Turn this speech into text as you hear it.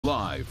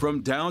Live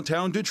from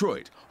downtown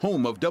Detroit,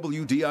 home of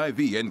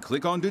WDIV and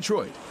Click on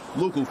Detroit,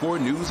 Local 4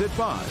 News at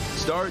 5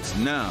 starts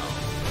now.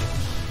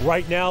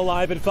 Right now,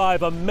 live at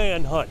 5, a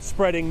manhunt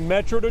spreading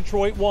Metro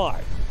Detroit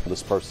wide.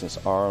 This person is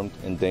armed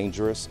and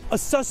dangerous. A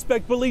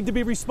suspect believed to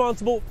be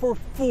responsible for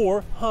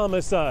 4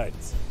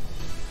 homicides.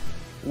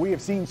 We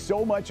have seen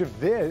so much of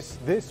this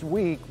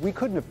week, we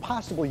couldn't have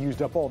possibly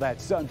used up all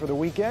that sun for the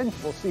weekend.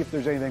 We'll see if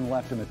there's anything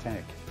left in the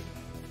tank.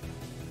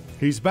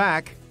 He's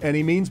back, and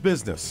he means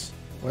business.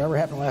 Whatever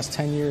happened the last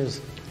 10 years,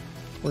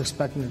 we're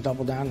expecting to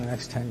double down in the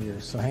next 10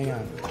 years, so hang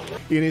on.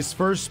 In his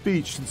first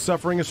speech since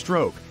suffering a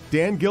stroke,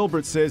 Dan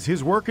Gilbert says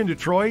his work in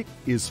Detroit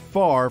is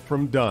far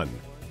from done.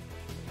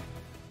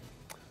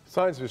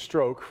 Signs of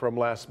stroke from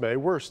last May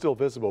were still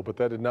visible, but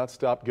that did not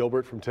stop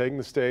Gilbert from taking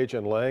the stage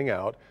and laying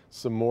out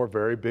some more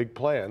very big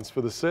plans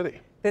for the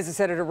city. This is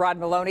Senator Rod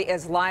Maloney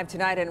is live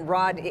tonight. And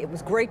Rod, it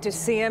was great to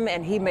see him,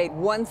 and he made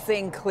one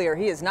thing clear.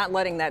 He is not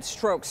letting that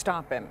stroke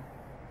stop him.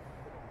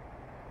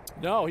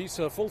 No, he's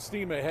full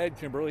steam ahead,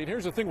 Kimberly. And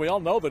here's the thing. We all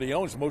know that he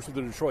owns most of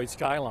the Detroit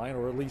skyline,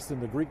 or at least in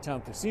the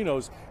Greektown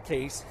Casinos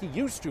case, he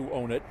used to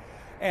own it.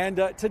 And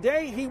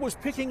today he was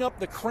picking up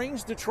the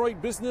Crain's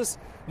Detroit Business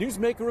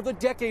Newsmaker of the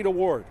Decade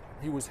Award.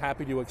 He was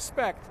happy to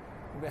accept,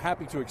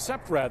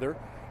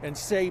 and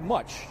say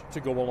much to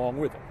go along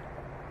with it.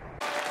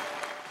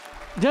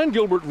 Dan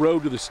Gilbert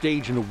rode to the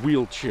stage in a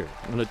wheelchair.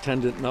 An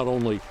attendant not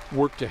only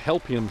worked to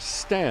help him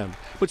stand,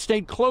 but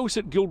stayed close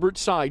at Gilbert's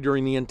side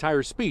during the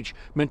entire speech,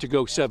 meant to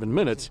go 7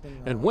 minutes,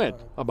 and went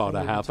about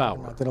a half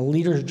hour. That a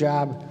leader's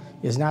job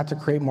is not to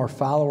create more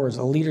followers.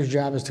 A leader's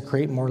job is to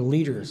create more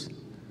leaders.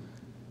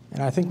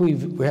 And I think we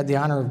had the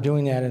honor of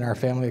doing that in our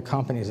family of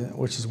companies,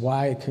 which is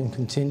why it can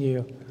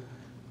continue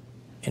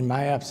in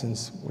my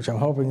absence, which I'm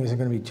hoping isn't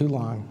going to be too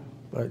long,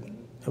 but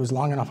it was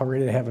long enough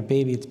already to have a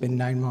baby. It's been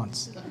 9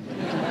 months.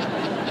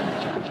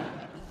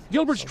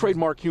 Gilbert's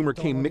trademark humor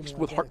came mixed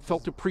with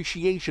heartfelt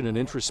appreciation and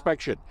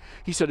introspection.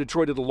 He said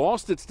Detroit had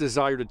lost its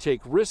desire to take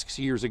risks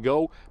years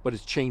ago, but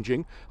it's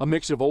changing. A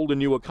mix of old and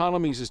new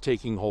economies is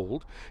taking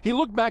hold. He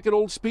looked back at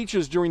old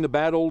speeches during the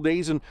bad old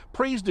days and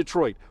praised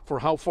Detroit for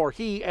how far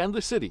he and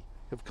the city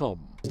have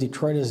come.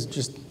 Detroit is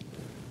just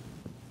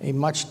a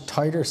much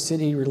tighter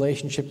city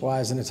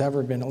relationship-wise than it's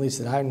ever been, at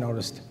least that I've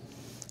noticed.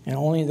 And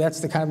only that's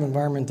the kind of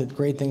environment that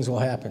great things will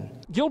happen.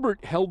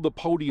 Gilbert held the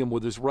podium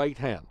with his right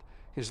hand,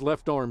 his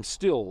left arm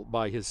still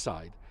by his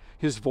side,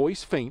 his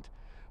voice faint,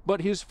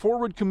 but his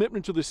forward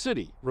commitment to the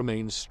city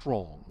remains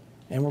strong.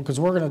 And because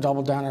we're going to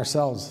double down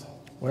ourselves.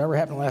 Whatever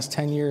happened the last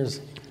 10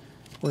 years,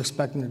 we're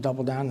expecting to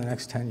double down in the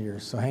next 10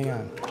 years, so hang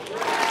on.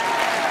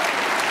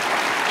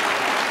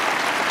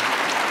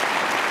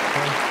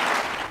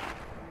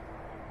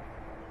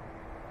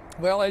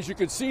 Well, as you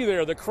could see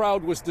there, the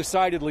crowd was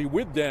decidedly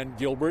with Dan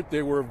Gilbert.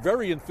 They were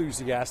very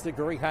enthusiastic,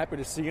 very happy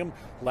to see him,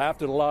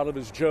 laughed at a lot of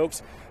his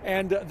jokes.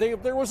 And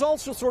there was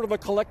also sort of a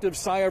collective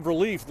sigh of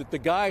relief that the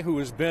guy who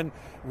has been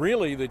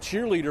really the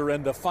cheerleader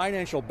and the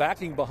financial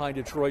backing behind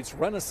Detroit's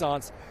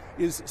renaissance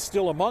is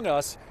still among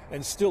us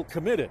and still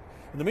committed.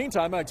 In the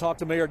meantime, I talked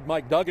to Mayor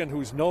Mike Duggan,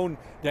 who's known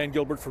Dan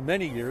Gilbert for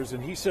many years,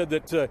 and he said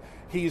that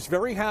he's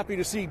very happy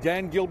to see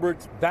Dan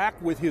Gilbert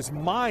back with his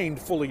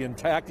mind fully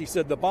intact. He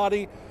said the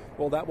body,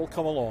 well, that will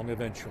come along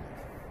eventually.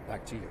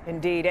 Back to you.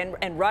 Indeed.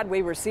 And Rod,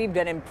 we received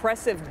an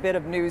impressive bit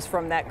of news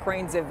from that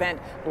Crain's event.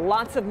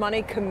 Lots of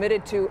money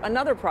committed to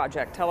another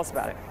project. Tell us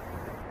about it.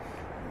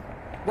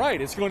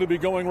 Right. It's going to be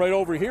going right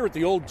over here at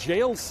the old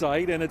jail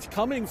site, and it's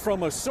coming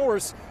from a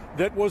source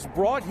that was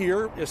brought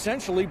here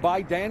essentially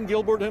by Dan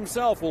Gilbert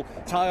himself. We'll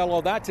tie all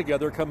of that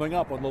together coming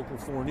up on Local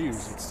 4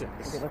 News at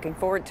 6. We're looking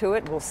forward to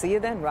it. We'll see you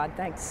then, Rod.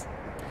 Thanks.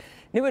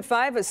 New at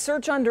 5, a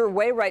search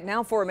underway right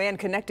now for a man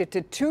connected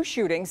to 2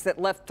 shootings that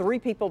left 3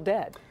 people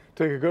dead.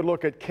 Take a good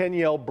look at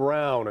Kenyell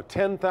Brown. A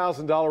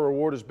 $10,000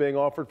 reward is being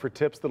offered for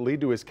tips that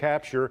lead to his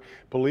capture.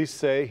 Police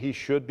say he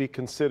should be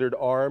considered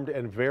armed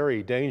and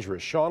very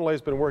dangerous. Sean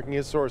Lay's been working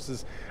his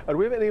sources. Do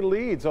we have any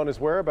leads on his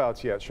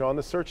whereabouts yet, Sean?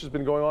 The search has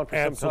been going on for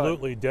some time.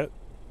 Absolutely.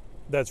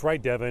 That's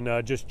right,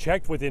 Devin. Just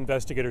checked with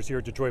investigators here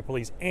at Detroit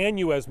Police and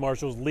U.S.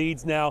 Marshals.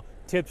 Leads now,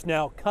 tips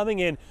now coming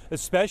in,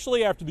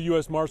 especially after the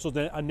U.S. Marshals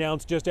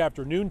announced just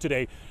after noon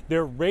today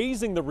they're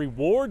raising the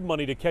reward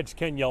money to catch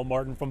Kenyell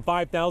Martin from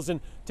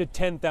 $5,000 to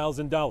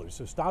 $10,000.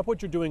 So stop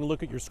what you're doing and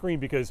look at your screen,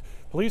 because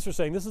police are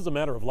saying this is a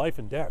matter of life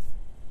and death.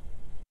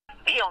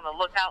 Be on the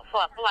lookout for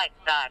a Black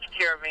Dodge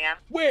Caravan.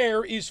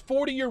 Where is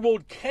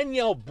 40-year-old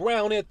Kenyell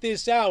Brown at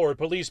this hour?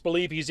 Police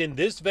believe he's in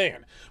this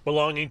van,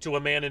 belonging to a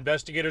man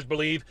investigators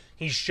believe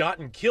he's shot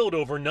and killed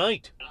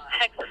overnight.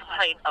 Texas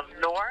plate of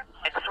North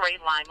X-ray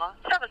Lima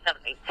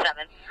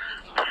 7787,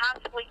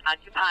 possibly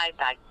occupied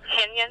by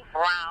Kenyon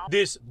Brown.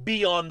 This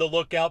Be on the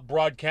Lookout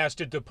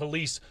broadcasted to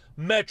police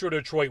Metro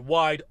Detroit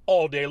wide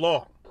all day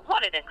long.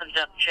 Wanted in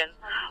conjunction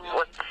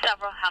with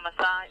several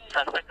homicides.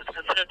 Suspect is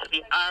considered to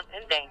be armed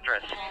and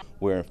dangerous.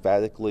 We're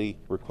emphatically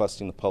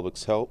requesting the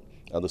public's help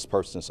This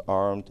person is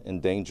armed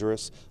and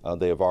dangerous.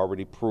 They have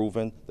already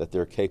proven that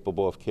they're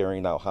capable of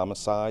carrying out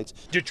homicides.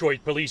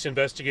 Detroit police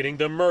investigating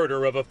the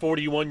murder of a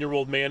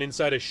 41-year-old man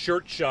inside a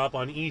shirt shop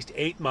on East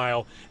 8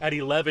 Mile at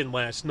 11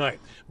 last night.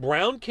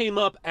 Brown came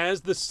up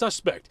as the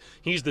suspect.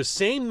 He's the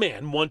same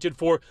man wanted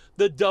for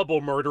the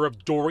double murder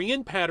of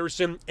Dorian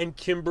Patterson and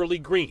Kimberly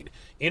Green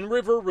in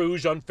River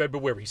Rouge on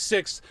February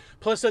 6th,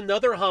 plus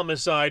another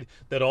homicide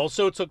that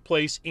also took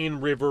place in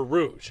River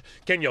Rouge.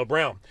 Kenyel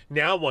Brown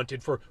now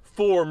wanted for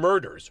 4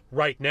 murders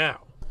right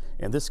now.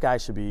 And this guy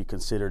should be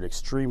considered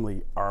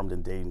extremely armed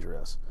and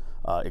dangerous.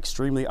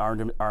 Extremely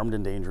armed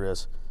and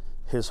dangerous.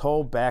 His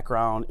whole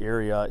background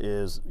area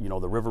is,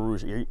 the River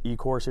Rouge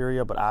E-course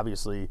area, but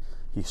obviously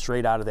he's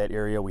straight out of that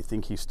area. We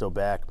think he's still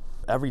back.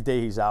 Every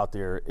day he's out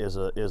there is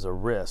a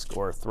risk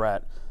or a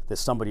threat that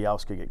somebody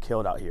else could get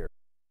killed out here.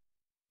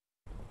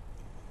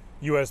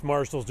 U.S.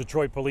 Marshals,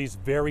 Detroit police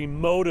very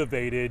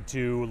motivated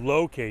to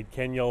locate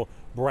Kenyel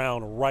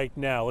Brown right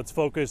now. Let's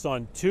focus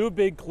on 2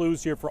 big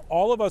clues here for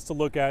all of us to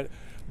look at.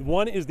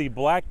 One is the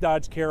black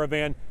Dodge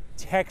Caravan,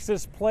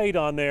 Texas plate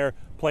on there,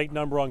 plate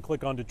number on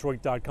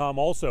clickondetroit.com.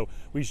 Also,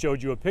 we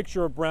showed you a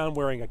picture of Brown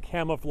wearing a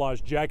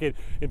camouflage jacket.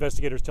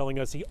 Investigators telling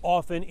us he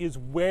often is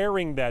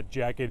wearing that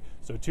jacket.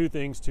 So 2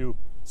 things to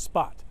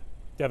spot.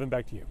 Devin,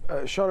 back to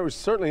you. Sean, it was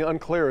certainly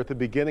unclear at the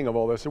beginning of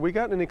all this. Have we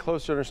gotten any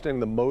closer to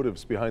understanding the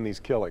motives behind these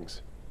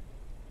killings?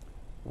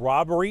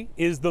 Robbery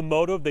is the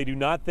motive. They do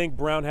not think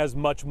Brown has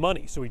much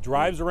money, so he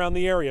drives around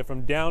the area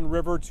from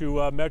downriver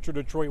to Metro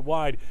Detroit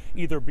wide,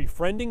 either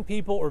befriending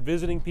people or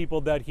visiting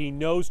people that he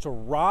knows to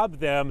rob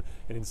them,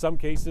 and in some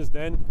cases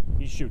then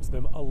he shoots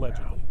them,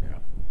 allegedly. Yeah.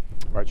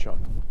 All right,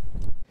 Sean.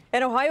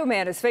 An Ohio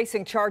man is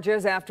facing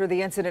charges after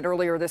the incident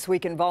earlier this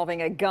week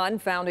involving a gun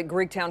found at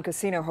Greektown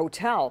Casino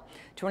Hotel.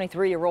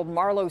 23-year-old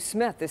Marlo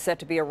Smith is set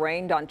to be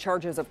arraigned on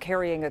charges of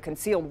carrying a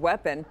concealed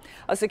weapon.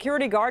 A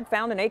security guard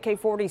found an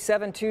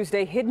AK-47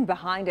 Tuesday hidden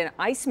behind an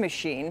ice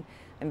machine.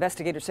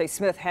 Investigators say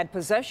Smith had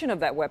possession of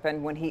that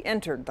weapon when he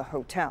entered the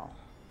hotel.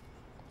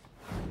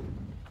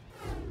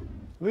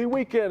 The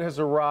weekend has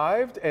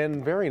arrived,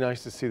 and very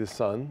nice to see the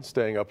sun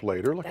staying up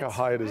later. Look how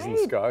high it is in the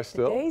sky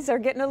still. The days are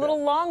getting a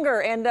little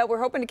longer, and we're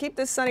hoping to keep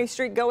this sunny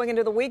streak going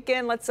into the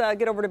weekend. Let's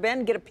get over to Ben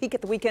and get a peek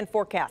at the weekend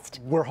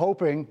forecast. We're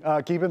hoping,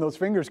 keeping those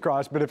fingers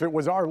crossed, but if it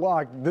was our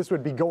luck, this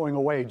would be going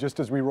away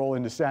just as we roll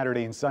into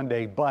Saturday and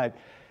Sunday. But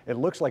it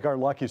looks like our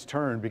luck has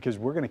turned because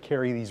we're going to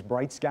carry these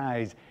bright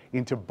skies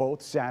into both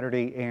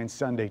Saturday and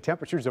Sunday.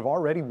 Temperatures have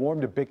already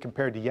warmed a bit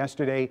compared to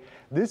yesterday.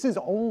 This is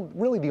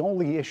really the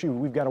only issue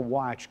we've got to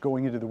watch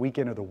going into the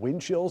weekend are the wind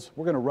chills.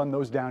 We're going to run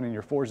those down in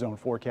your 4-zone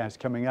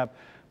forecast coming up,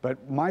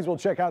 but might as well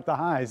check out the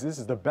highs. This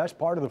is the best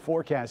part of the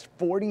forecast.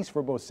 40s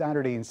for both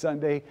Saturday and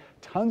Sunday.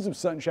 Tons of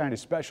sunshine,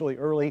 especially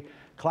early.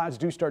 Clouds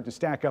do start to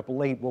stack up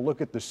late. We'll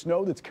look at the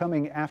snow that's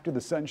coming after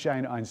the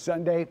sunshine on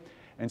Sunday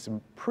and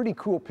some pretty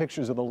cool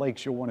pictures of the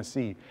lakes you'll want to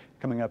see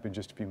coming up in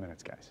just a few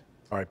minutes, guys.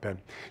 All right, Ben.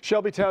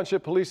 Shelby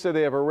Township police say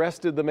they have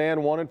arrested the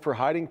man wanted for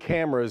hiding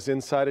cameras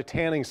inside a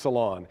tanning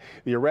salon.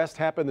 The arrest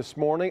happened this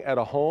morning at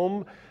a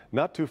home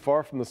not too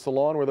far from the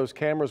salon where those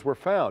cameras were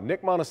found.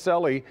 Nick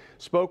Monticelli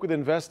spoke with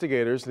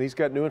investigators, and he's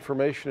got new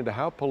information into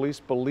how police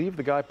believe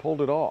the guy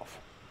pulled it off.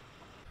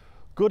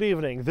 Good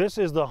evening. This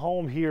is the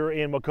home here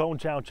in Macomb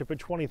Township at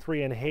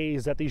 23 and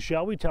Hayes that the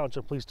Shelby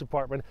Township Police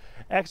Department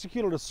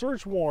executed a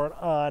search warrant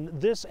on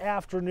this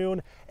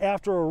afternoon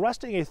after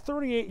arresting a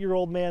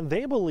 38-year-old man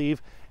they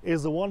believe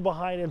is the one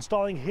behind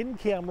installing hidden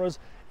cameras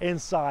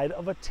inside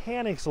of a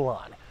tanning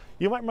salon.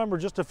 You might remember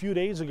just a few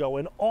days ago,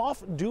 an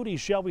off-duty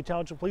Shelby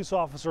Township police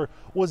officer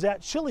was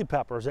at Chili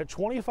Peppers at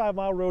 25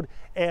 Mile Road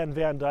and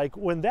Van Dyke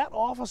when that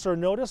officer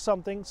noticed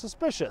something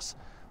suspicious,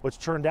 which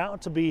turned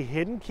out to be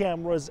hidden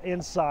cameras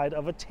inside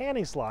of a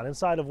tanning salon,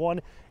 inside of one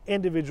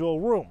individual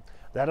room.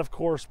 That, of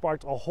course,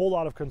 sparked a whole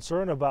lot of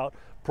concern about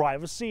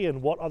privacy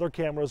and what other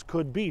cameras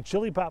could be.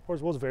 Chili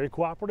Peppers was very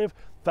cooperative,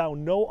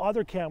 found no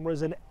other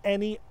cameras in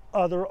any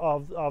other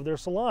of their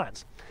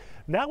salons.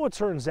 Now it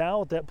turns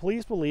out that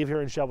police believe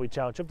here in Shelby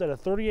Township that a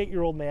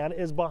 38-year-old man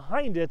is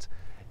behind it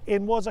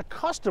and was a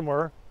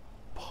customer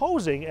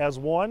posing as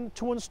one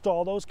to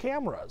install those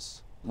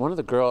cameras. One of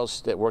the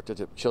girls that worked at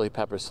the Chili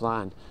Pepper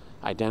salon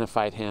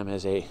identified him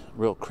as a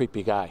real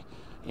creepy guy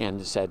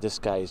and said, this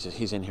guy,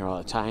 he's in here all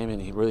the time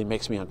and he really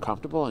makes me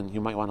uncomfortable and you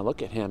might want to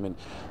look at him. And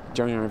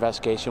during our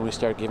investigation, we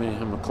started giving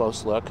him a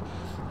close look.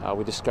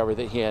 We discovered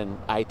that he had an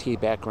IT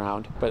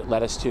background, but it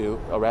led us to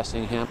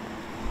arresting him.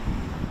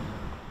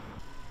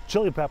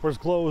 Chili Peppers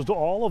closed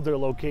all of their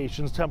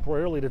locations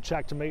temporarily to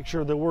check to make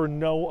sure there were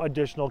no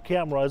additional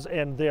cameras,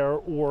 and there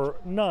were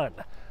none.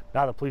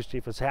 Now the police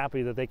chief is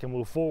happy that they can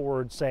move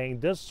forward, saying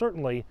this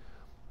certainly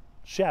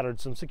shattered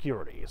some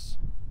securities.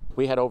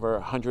 We had over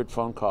 100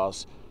 phone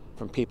calls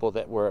from people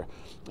that were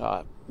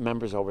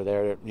members over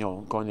there,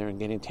 going there and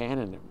getting tan,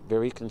 and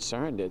very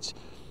concerned. It's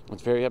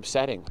very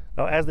upsetting.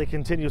 Now, as they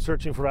continue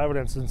searching for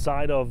evidence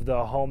inside of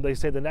the home, they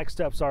say the next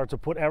steps are to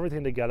put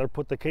everything together,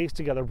 put the case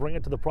together, bring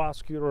it to the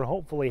prosecutor, and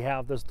hopefully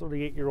have this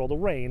 38-year-old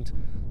arraigned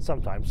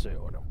sometime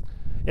soon.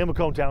 In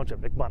Macomb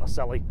Township, Nick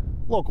Monticelli,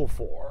 Local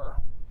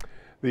 4.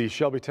 The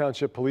Shelby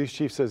Township Police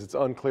Chief says it's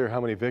unclear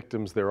how many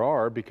victims there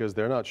are because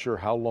they're not sure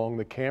how long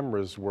the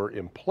cameras were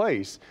in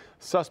place.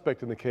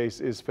 Suspect in the case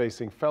is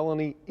facing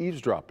felony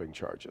eavesdropping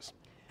charges.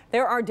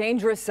 There are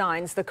dangerous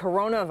signs the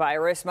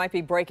coronavirus might be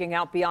breaking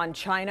out beyond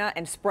China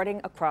and spreading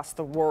across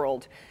the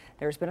world.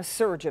 There's been a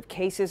surge of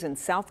cases in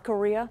South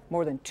Korea,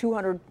 more than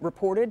 200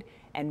 reported,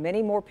 and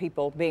many more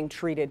people being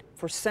treated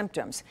for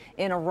symptoms.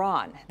 In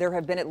Iran, there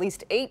have been at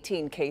least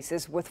 18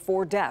 cases with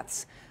 4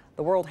 deaths.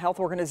 The World Health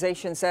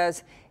Organization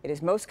says it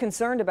is most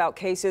concerned about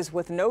cases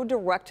with no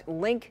direct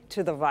link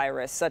to the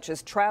virus, such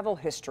as travel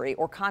history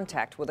or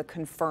contact with a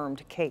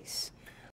confirmed case.